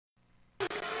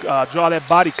draw that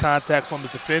body contact from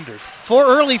his defenders. 4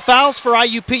 early fouls for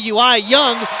IUPUI.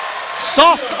 Young,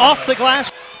 soft off the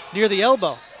glass near the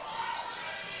elbow.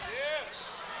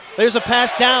 There's a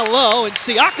pass down low, and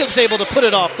Siakam's able to put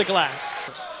it off the glass.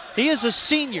 He is a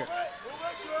senior.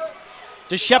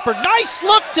 To Shepard, nice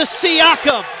look to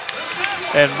Siakam.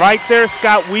 And right there,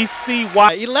 Scott, we see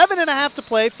why. 11.5 to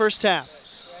play, first half.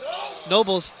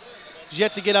 Nobles has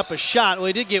yet to get up a shot. Well,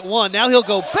 he did get one. Now he'll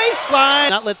go baseline.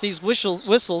 Not let these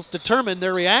whistles determine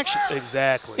their reactions.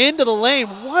 Exactly. Into the lane.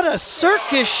 What a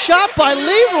circus shot by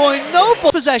Leroy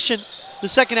Nobles. Possession the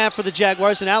second half for the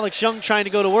Jaguars, and Alex Young trying to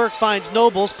go to work, finds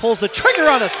Nobles, pulls the trigger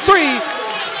on a 3,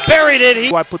 buried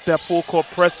it. I put that full court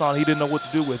press on. He didn't know what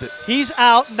to do with it. He's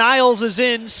out. Niles is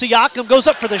in. Siakam goes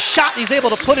up for the shot, and he's able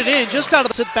to put it in just out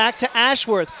of the back to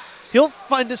Ashworth. He'll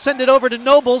send it over to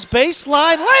Nobles.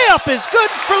 Baseline layup is good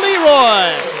for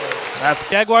Leroy.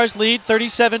 Jaguars lead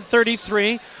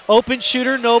 37-33. Open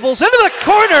shooter Nobles into the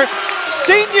corner.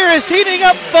 Senior is heating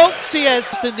up, folks. He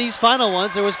has in these final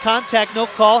ones. There was contact, no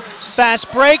call.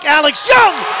 Fast break. Alex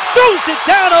Young throws it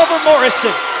down over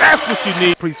Morrison. That's what you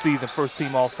need. Preseason first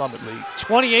team All Summit League.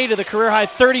 28 of the career high,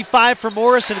 35 for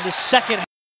Morrison in the second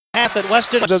half at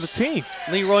Weston. As a team.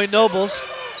 Leroy Nobles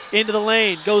into the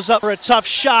lane, goes up for a tough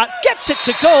shot, gets it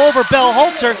to go over Bell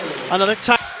Holter. Another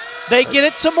time, they get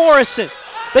it to Morrison.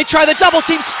 They try the double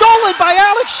team, stolen by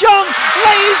Alex Young,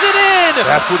 lays it in.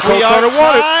 That's what we Coach are Turner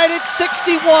wanted. tied at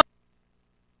 61.